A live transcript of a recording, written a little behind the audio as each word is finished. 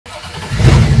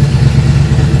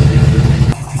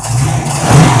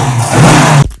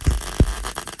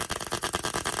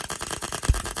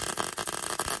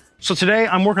So today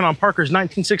I'm working on Parker's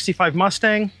 1965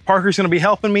 Mustang. Parker's gonna be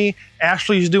helping me.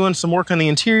 Ashley's doing some work on the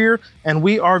interior, and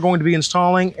we are going to be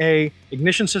installing a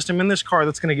ignition system in this car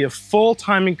that's gonna give full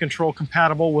timing control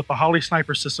compatible with the Holley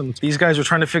Sniper system. These guys are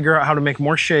trying to figure out how to make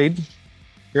more shade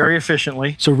very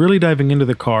efficiently. So really diving into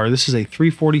the car, this is a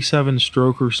 347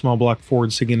 stroker small block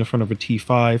Ford sitting in front of a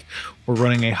T5. We're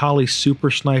running a Holley Super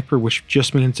Sniper, which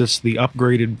just means it's the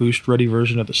upgraded boost ready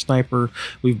version of the Sniper.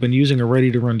 We've been using a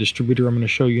ready to run distributor I'm going to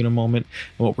show you in a moment.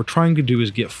 And what we're trying to do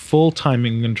is get full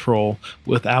timing control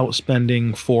without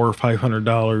spending $400 or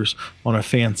 $500 on a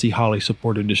fancy Holley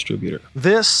supported distributor.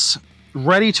 This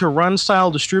ready to run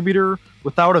style distributor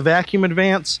without a vacuum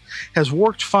advance has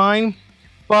worked fine,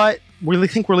 but we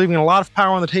think we're leaving a lot of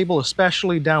power on the table,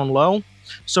 especially down low.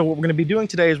 So what we're going to be doing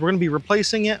today is we're going to be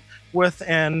replacing it with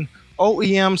an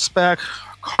OEM spec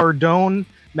Cardone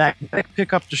magnetic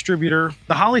pickup distributor.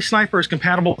 The Holley Sniper is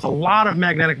compatible with a lot of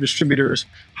magnetic distributors.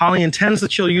 Holley intends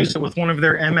that you'll use it with one of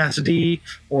their MSD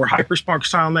or HyperSpark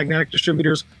style magnetic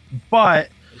distributors, but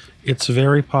it's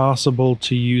very possible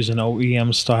to use an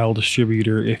OEM style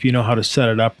distributor if you know how to set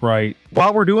it up right.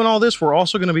 While we're doing all this, we're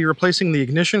also going to be replacing the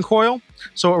ignition coil.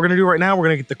 So what we're going to do right now, we're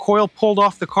going to get the coil pulled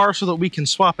off the car so that we can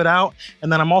swap it out.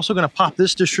 And then I'm also going to pop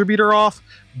this distributor off.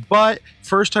 But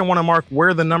first I want to mark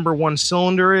where the #1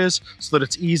 cylinder is so that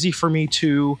it's easy for me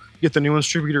to get the new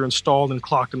distributor installed and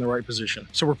clocked in the right position.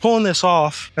 So we're pulling this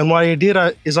off, and what I did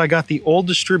is I got the old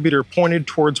distributor pointed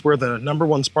towards where the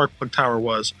 #1 spark plug tower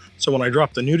was. So when I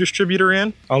drop the new distributor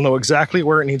in, I'll know exactly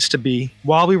where it needs to be.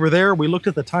 While we were there, we looked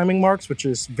at the timing marks, which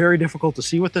is very difficult to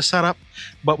see with this setup,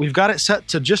 but we've got it set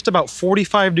to just about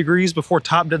 45 degrees before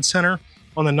top dead center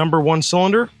on the #1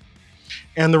 cylinder.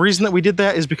 And the reason that we did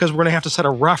that is because we're going to have to set a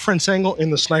reference angle in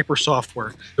the Sniper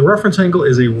software. The reference angle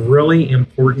is a really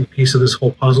important piece of this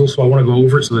whole puzzle, so I want to go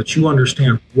over it so that you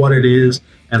understand what it is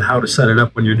and how to set it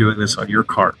up when you're doing this on your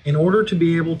car. In order to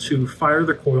be able to fire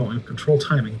the coil and control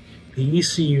timing, the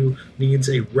ECU needs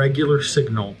a regular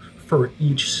signal for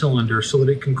each cylinder so that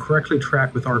it can correctly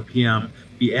track with RPM,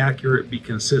 be accurate, be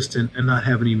consistent, and not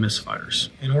have any misfires.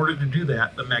 In order to do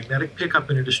that, the magnetic pickup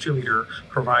in a distributor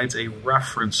provides a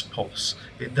reference pulse.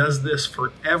 It does this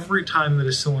for every time that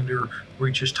a cylinder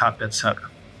reaches top dead center.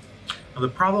 Now the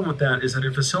problem with that is that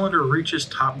if a cylinder reaches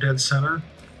top dead center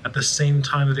at the same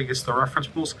time that it gets the reference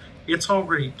pulse, it's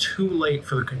already too late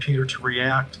for the computer to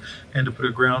react and to put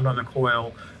a ground on the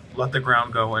coil, let the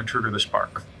ground go, and trigger the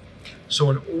spark. So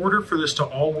in order for this to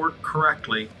all work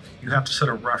correctly, you have to set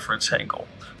a reference angle.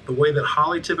 The way that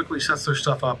Holley typically sets their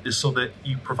stuff up is so that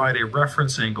you provide a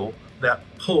reference angle. That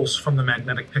pulse from the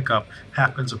magnetic pickup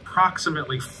happens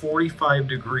approximately 45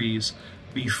 degrees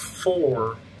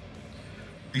before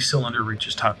the cylinder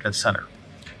reaches top dead center.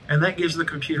 And that gives the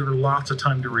computer lots of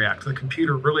time to react. The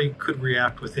computer really could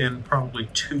react within probably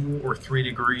 2 or 3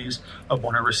 degrees of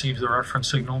when it receives the reference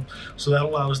signal. So that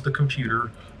allows the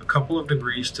computer a couple of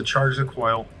degrees to charge the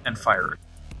coil and fire it.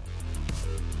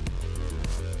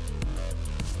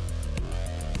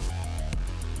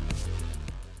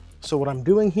 So what I'm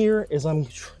doing here is I'm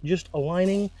just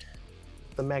aligning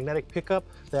the magnetic pickup,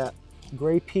 that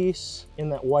gray piece in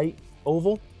that white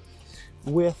oval,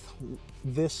 with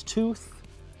this tooth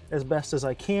as best as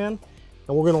I can.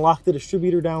 And we're gonna lock the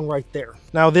distributor down right there.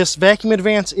 Now this vacuum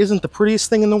advance isn't the prettiest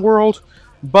thing in the world,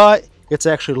 but it's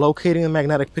actually locating the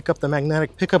magnetic pickup. The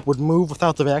magnetic pickup would move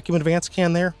without the vacuum advance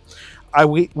can there.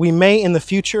 We may in the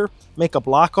future make a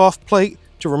block off plate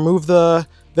to remove the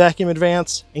vacuum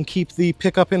advance and keep the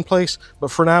pickup in place,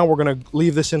 but for now we're going to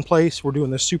leave this in place. We're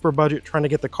doing this super budget, trying to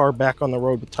get the car back on the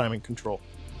road with timing control.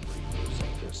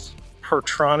 This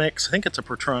Pertronix, I think it's a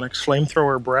Pertronix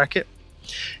flamethrower bracket,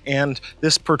 and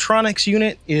this Pertronix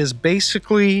unit is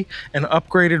basically an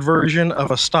upgraded version of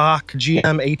a stock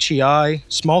GM HEI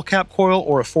small cap coil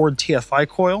or a Ford TFI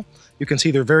coil. You can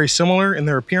see they're very similar in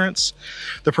their appearance.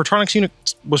 The Pertronix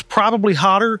unit was probably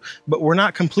hotter, but we're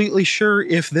not completely sure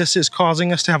if this is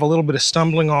causing us to have a little bit of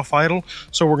stumbling off idle.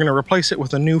 So we're gonna replace it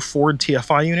with a new Ford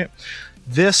TFI unit.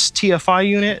 This TFI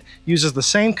unit uses the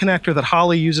same connector that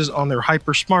Holley uses on their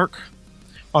HyperSpark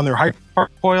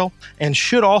coil, and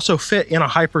should also fit in a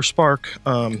HyperSpark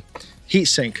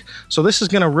heatsink. So this is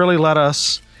gonna really let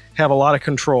us have a lot of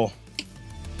control.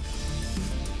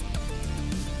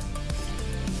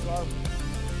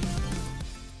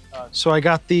 So I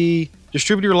got the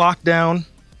distributor locked down.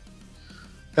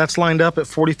 That's lined up at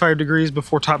 45 degrees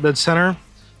before top dead center.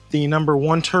 The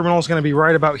 #1 terminal is going to be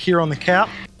right about here on the cap.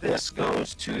 This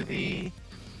goes to the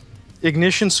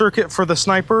ignition circuit for the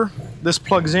Sniper. This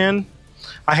plugs in.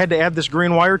 I had to add this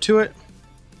green wire to it.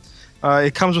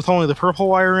 It comes with only the purple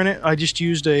wire in it. I just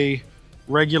used a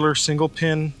regular single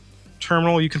pin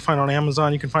terminal you can find on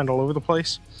Amazon, you can find all over the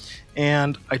place.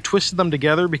 And I twisted them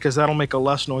together because that'll make a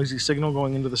less noisy signal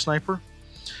going into the sniper.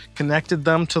 Connected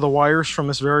them to the wires from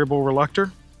this variable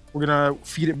reluctor. We're gonna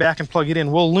feed it back and plug it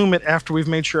in. We'll loom it after we've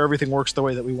made sure everything works the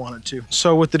way that we want it to.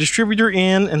 So with the distributor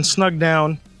in and snug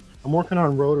down, I'm working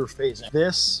on rotor phasing.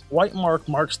 This white mark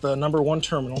marks the number 1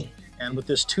 terminal. And with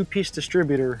this 2-piece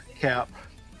distributor cap,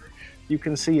 you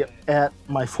can see it at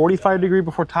my 45 degree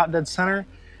before top dead center.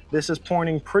 This is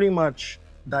pointing pretty much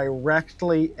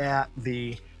directly at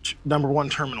the number 1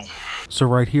 terminal. So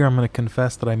right here, I'm going to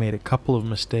confess that I made a couple of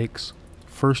mistakes.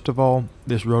 First of all,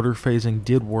 this rotor phasing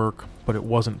did work, but it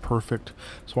wasn't perfect,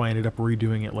 so I ended up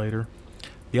redoing it later.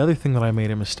 The other thing that I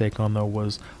made a mistake on, though,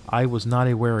 was I was not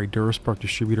aware a DuraSpark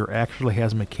distributor actually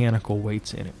has mechanical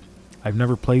weights in it. I've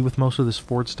never played with most of this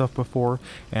Ford stuff before,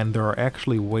 and there are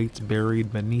actually weights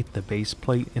buried beneath the base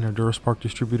plate in a DuraSpark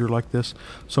distributor like this,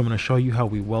 so I'm going to show you how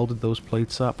we welded those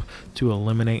plates up to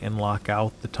eliminate and lock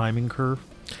out the timing curve.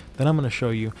 Then I'm going to show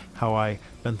you how I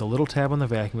bent the little tab on the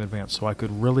vacuum advance so I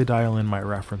could really dial in my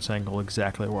reference angle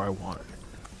exactly where I wanted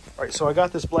it. Alright, so I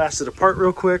got this blasted apart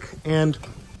real quick, and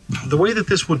the way that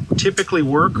this would typically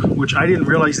work, which I didn't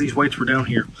realize these weights were down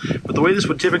here, but the way this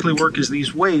would typically work is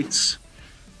these weights,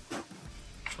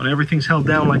 when everything's held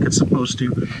down like it's supposed to,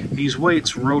 these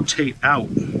weights rotate out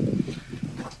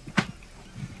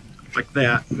like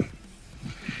that,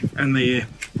 and they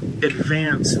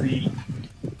advance the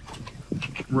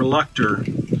reluctor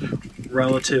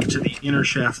relative to the inner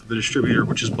shaft of the distributor,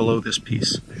 which is below this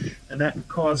piece. And that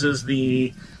causes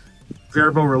the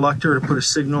variable reluctor to put a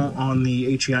signal on the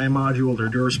HEI module, their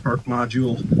DuraSpark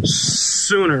module,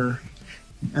 sooner,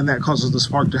 and that causes the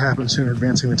spark to happen sooner,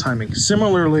 advancing the timing.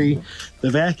 Similarly, the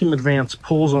vacuum advance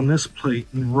pulls on this plate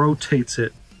and rotates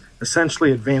it,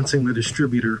 essentially advancing the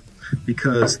distributor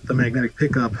because the magnetic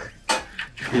pickup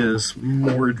is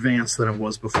more advanced than it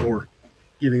was before,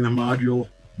 giving the module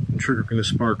and triggering the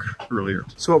spark earlier.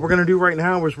 So what we're going to do right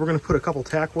now is we're going to put a couple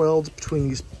tack welds between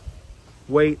these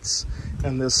weights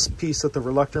and this piece that the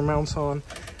reluctor mounts on,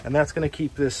 and that's going to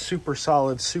keep this super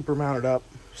solid, super mounted up,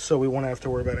 so we won't have to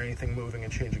worry about anything moving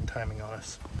and changing timing on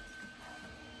us.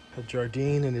 The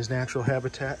Jardine in his natural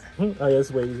habitat. Oh yeah,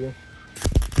 that's way easier.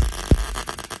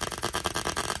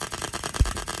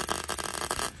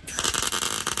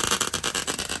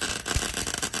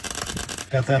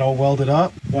 Got that all welded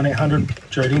up. 1-800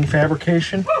 Jardine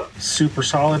Fabrication. Super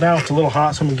solid now. It's a little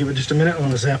hot, so I'm gonna give it just a minute. I'm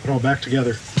gonna zap it all back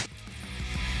together.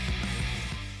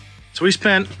 So we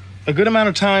spent a good amount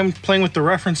of time playing with the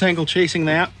reference angle, chasing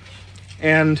that.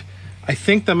 And I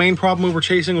think the main problem we were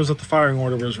chasing was that the firing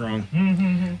order was wrong.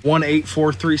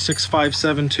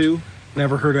 1-843-6572.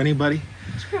 Never hurt anybody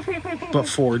but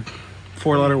Ford.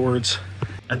 4-letter words.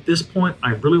 At this point,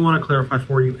 I really want to clarify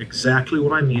for you exactly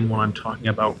what I mean when I'm talking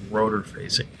about rotor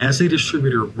phasing. As a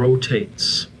distributor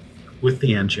rotates with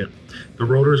the engine, the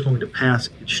rotor is going to pass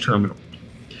each terminal.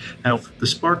 Now, the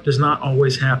spark does not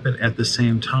always happen at the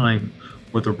same time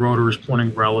where the rotor is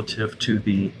pointing relative to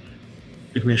the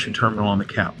ignition terminal on the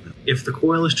cap. If the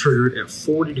coil is triggered at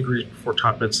 40 degrees before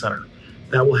top dead center,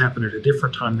 that will happen at a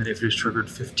different time than if it is triggered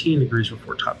 15 degrees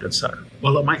before top dead center.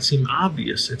 While it might seem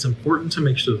obvious, it's important to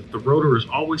make sure that the rotor is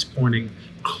always pointing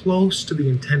close to the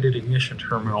intended ignition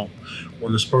terminal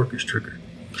when the spark is triggered.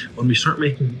 When we start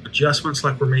making adjustments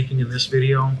like we're making in this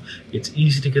video, it's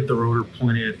easy to get the rotor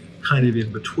pointed kind of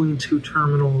in between 2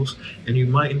 terminals, and you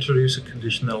might introduce a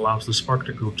condition that allows the spark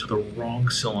to go to the wrong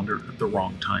cylinder at the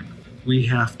wrong time. We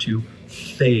have to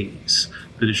phase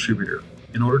the distributor.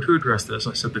 In order to address this,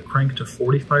 I set the crank to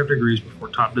 45 degrees before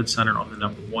top dead center on the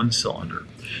number 1 cylinder,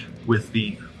 with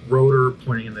the rotor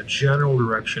pointing in the general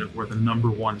direction of where the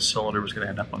number 1 cylinder was going to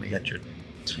end up on the engine.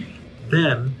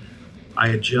 Then I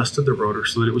adjusted the rotor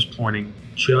so that it was pointing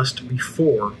just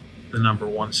before the number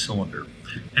 1 cylinder.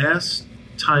 As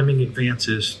timing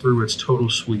advances through its total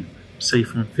sweep, say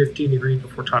from 15 degrees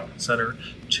before top dead center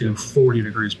to 40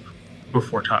 degrees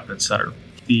before top dead center,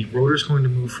 the rotor is going to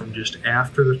move from just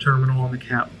after the terminal on the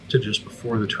cap to just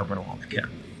before the terminal on the cap.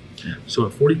 So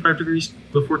at 45 degrees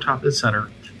before top dead center,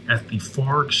 at the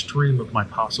far extreme of my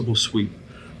possible sweep,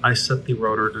 I set the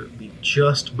rotor to be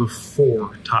just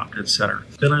before top dead center.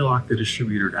 Then I locked the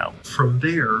distributor down. From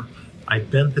there, I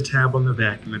bent the tab on the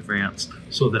vacuum advance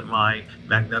so that my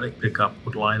magnetic pickup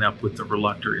would line up with the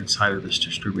reluctor inside of this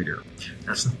distributor.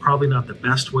 That's probably not the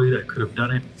best way that I could have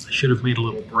done it. I should have made a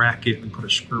little bracket and put a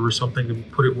screw or something and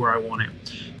put it where I want it.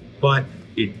 But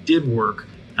it did work,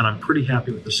 and I'm pretty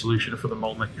happy with the solution. For the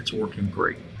moment, it's working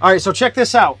great. All right, so check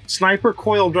this out. Sniper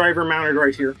coil driver mounted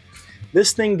right here.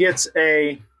 This thing gets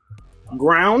a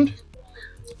ground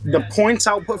The points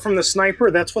output from the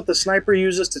sniper, that's what the sniper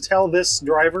uses to tell this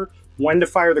driver when to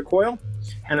fire the coil,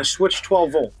 and a switch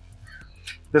 12 volt.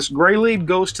 This gray lead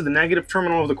goes to the negative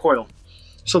terminal of the coil.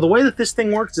 So the way that this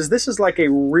thing works is this is like a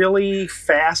really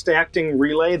fast acting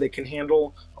relay that can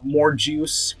handle more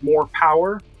juice, more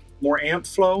power, more amp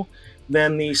flow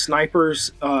than the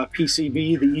sniper's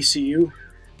PCB, the ECU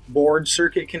board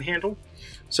circuit can handle.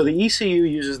 So the ECU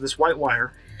uses this white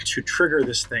wire to trigger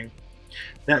this thing.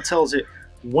 That tells it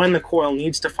when the coil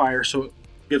needs to fire, so it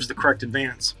gives the correct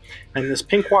advance. And this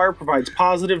pink wire provides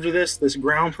positive to this. This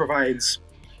ground provides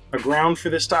a ground for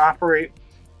this to operate,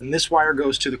 and this wire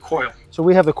goes to the coil. So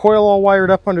we have the coil all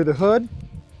wired up under the hood.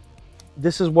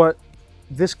 This is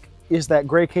that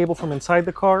gray cable from inside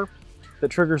the car that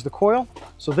triggers the coil.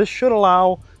 So this should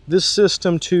allow this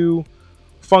system to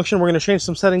function. We're going to change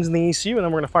some settings in the ECU, and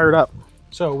then we're going to fire it up.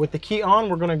 So with the key on,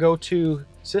 we're going to go to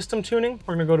system tuning.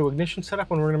 We're going to go to ignition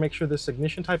setup, and we're going to make sure this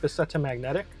ignition type is set to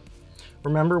magnetic.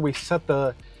 Remember, we set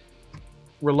the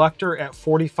reluctor at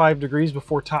 45 degrees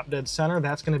before top dead center.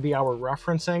 That's going to be our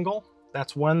reference angle.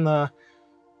 That's when the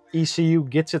ECU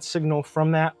gets its signal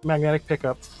from that magnetic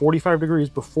pickup, 45 degrees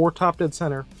before top dead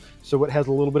center, so it has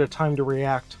a little bit of time to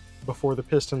react before the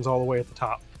piston's all the way at the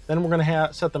top. Then we're going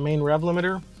to set the main rev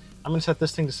limiter. I'm going to set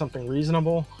this thing to something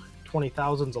reasonable.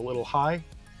 20,000's a little high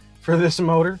for this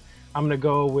motor. I'm going to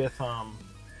go with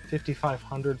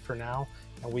 5,500 for now,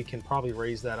 and we can probably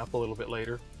raise that up a little bit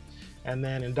later. And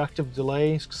then inductive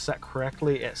delay set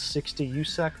correctly at 60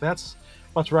 USEC. That's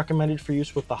what's recommended for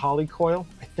use with the Holley coil.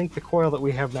 I think the coil that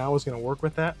we have now is going to work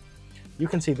with that. You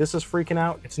can see this is freaking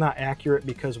out. It's not accurate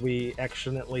because we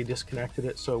accidentally disconnected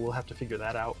it, so we'll have to figure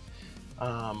that out.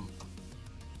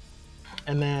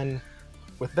 And then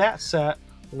with that set,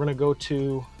 we're going to go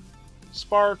to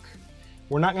Spark.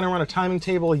 We're not going to run a timing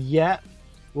table yet.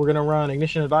 We're going to run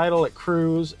ignition at idle, at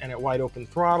cruise, and at wide open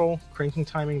throttle. Cranking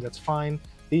timing, that's fine.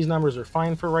 These numbers are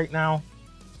fine for right now.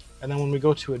 And then when we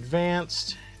go to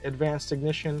advanced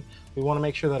ignition, we want to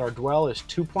make sure that our dwell is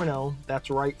 2.0. That's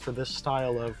right for this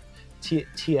style of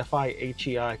TFI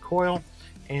HEI coil.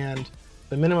 And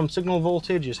the minimum signal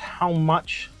voltage is how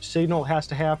much signal it has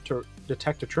to have to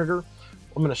detect a trigger.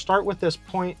 I'm going to start with this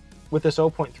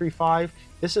 0.35.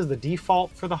 This is the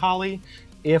default for the Holley.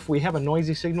 If we have a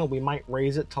noisy signal, we might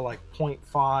raise it to like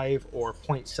 0.5 or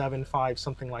 0.75,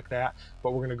 something like that,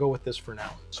 but we're going to go with this for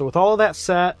now. So with all of that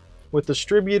set, with the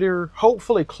distributor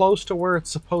hopefully close to where it's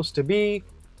supposed to be,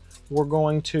 we're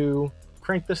going to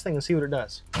crank this thing and see what it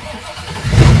does.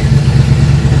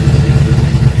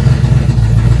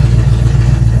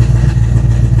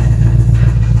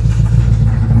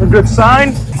 A good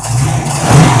sign.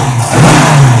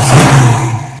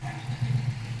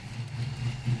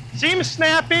 Seems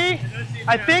snappy.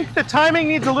 I think the timing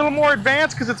needs a little more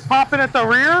advanced because it's popping at the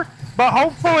rear, but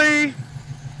hopefully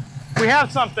we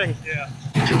have something. Yeah.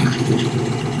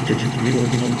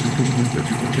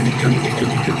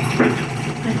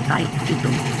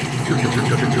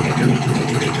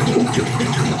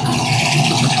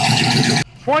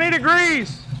 20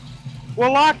 degrees.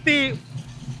 We'll lock the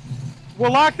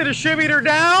distributor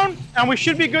down, and we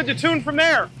should be good to tune from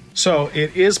there. So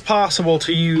it is possible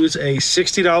to use a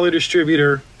 $60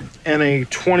 distributor and a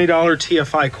 $20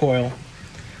 TFI coil,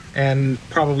 and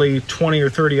probably 20 or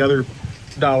 30 other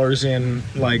dollars in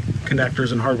like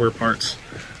connectors and hardware parts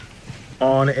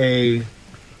on a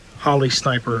Holley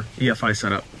Sniper EFI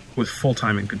setup with full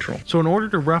timing control. So in order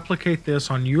to replicate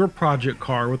this on your project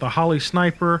car with a Holley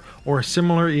Sniper or a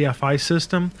similar EFI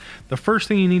system, the first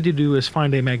thing you need to do is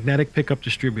find a magnetic pickup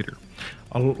distributor.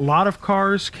 A lot of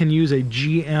cars can use a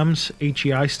GM's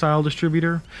HEI style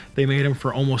distributor. They made them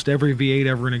for almost every V8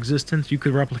 ever in existence. You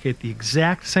could replicate the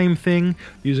exact same thing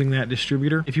using that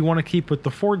distributor. If you want to keep with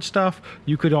the Ford stuff,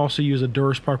 you could also use a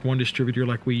DuraSpark 1 distributor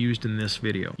like we used in this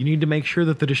video. You need to make sure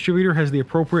that the distributor has the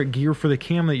appropriate gear for the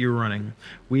cam that you're running.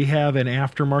 We have an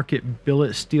aftermarket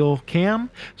billet steel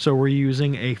cam, so we're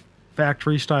using a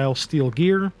factory style steel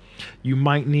gear. You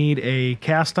might need a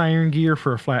cast iron gear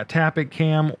for a flat tappet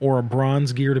cam, or a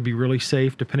bronze gear to be really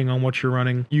safe depending on what you're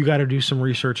running. You got to do some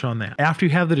research on that. After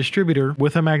you have the distributor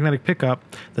with a magnetic pickup,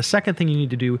 the second thing you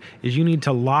need to do is you need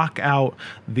to lock out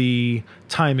the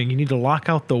timing. You need to lock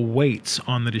out the weights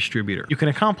on the distributor. You can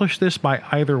accomplish this by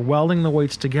either welding the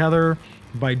weights together,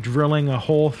 by drilling a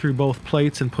hole through both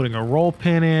plates and putting a roll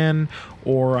pin in,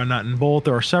 or a nut and bolt.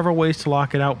 There are several ways to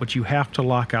lock it out, but you have to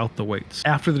lock out the weights.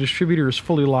 After the distributor is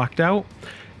fully locked out,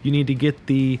 you need to get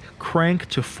the crank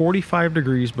to 45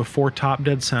 degrees before top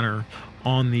dead center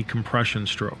on the compression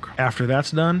stroke. After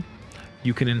that's done,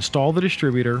 you can install the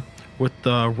distributor with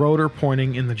the rotor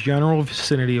pointing in the general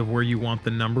vicinity of where you want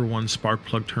the #1 spark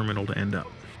plug terminal to end up.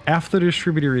 After the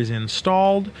distributor is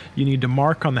installed, you need to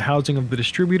mark on the housing of the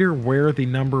distributor where the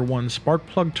number 1 spark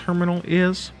plug terminal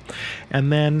is,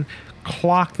 and then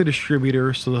clock the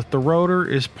distributor so that the rotor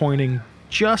is pointing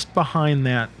just behind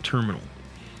that terminal.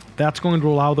 That's going to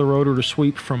allow the rotor to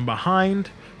sweep from behind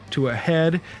to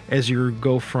ahead as you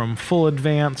go from full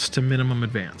advance to minimum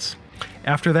advance.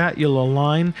 After that, you'll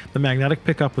align the magnetic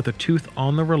pickup with a tooth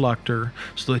on the reluctor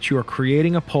so that you are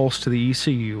creating a pulse to the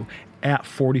ECU at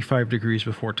 45 degrees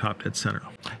before top dead center.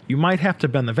 You might have to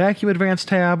bend the vacuum advance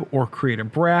tab or create a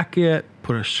bracket,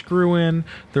 put a screw in.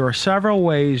 There are several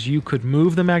ways you could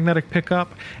move the magnetic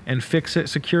pickup and fix it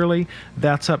securely.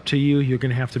 That's up to you. You're going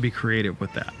to have to be creative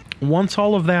with that. Once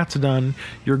all of that's done,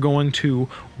 you're going to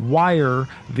wire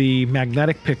the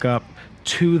magnetic pickup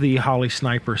to the Holley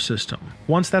Sniper system.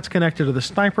 Once that's connected to the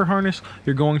Sniper harness,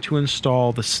 you're going to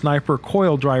install the Sniper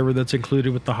coil driver that's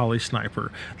included with the Holley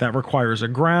Sniper. That requires a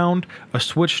ground, a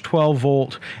switch 12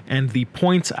 volt, and the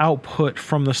points output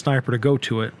from the Sniper to go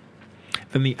to it.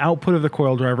 Then the output of the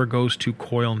coil driver goes to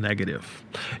coil negative.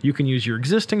 You can use your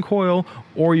existing coil,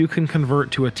 or you can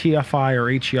convert to a TFI or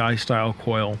HEI style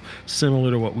coil,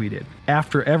 similar to what we did.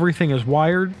 After everything is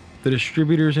wired, the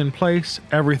distributor's in place,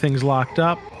 everything's locked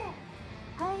up,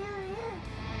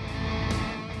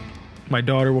 my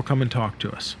daughter will come and talk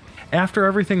to us. After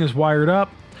everything is wired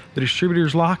up, the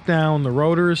distributor's locked down, the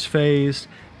rotor is phased,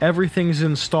 everything's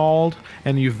installed,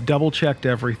 and you've double checked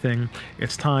everything,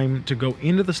 it's time to go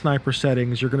into the Sniper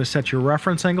settings. You're going to set your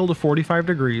reference angle to 45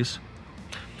 degrees.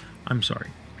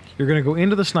 You're going to go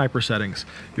into the Sniper settings.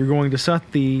 You're going to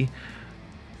set the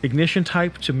ignition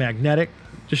type to magnetic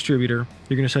distributor.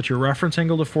 You're going to set your reference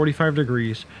angle to 45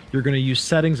 degrees. You're going to use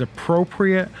settings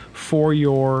appropriate for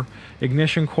your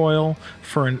ignition coil.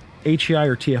 For an HEI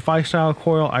or TFI style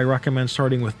coil, I recommend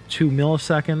starting with 2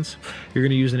 milliseconds. You're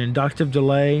going to use an inductive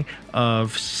delay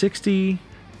of 60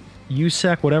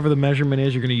 USEC, whatever the measurement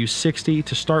is. You're going to use 60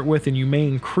 to start with, and you may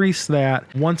increase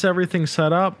that. Once everything's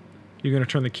set up, you're going to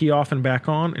turn the key off and back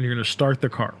on, and you're going to start the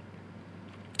car.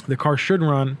 The car should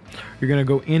run. You're going to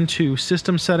go into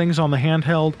system settings on the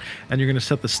handheld, and you're going to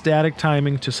set the static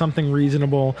timing to something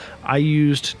reasonable. I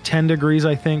used 10 degrees,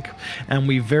 I think, and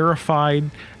we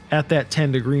verified at that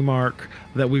 10 degree mark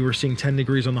that we were seeing 10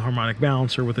 degrees on the harmonic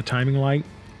balancer with the timing light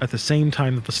at the same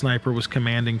time that the Sniper was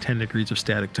commanding 10 degrees of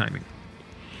static timing.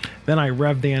 Then I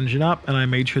revved the engine up, and I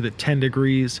made sure that 10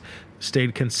 degrees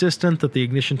stayed consistent, that the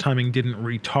ignition timing didn't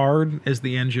retard as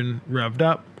the engine revved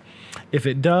up. If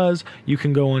it does, you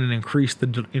can go in and increase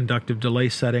the inductive delay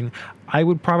setting. I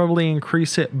would probably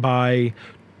increase it by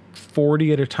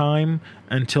 40 at a time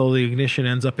until the ignition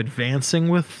ends up advancing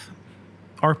with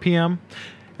RPM,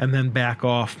 and then back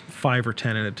off 5 or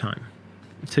 10 at a time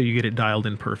until you get it dialed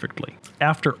in perfectly.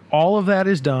 After all of that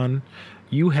is done,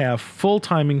 you have full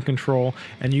timing control,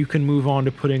 and you can move on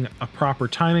to putting a proper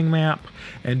timing map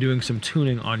and doing some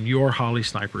tuning on your Holley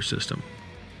Sniper system.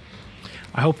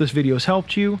 I hope this video has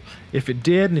helped you. If it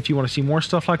did, and if you want to see more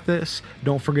stuff like this,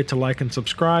 don't forget to like and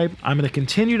subscribe. I'm going to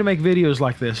continue to make videos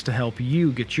like this to help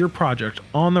you get your project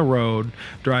on the road,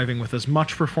 driving with as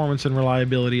much performance and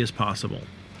reliability as possible.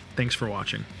 Thanks for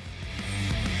watching.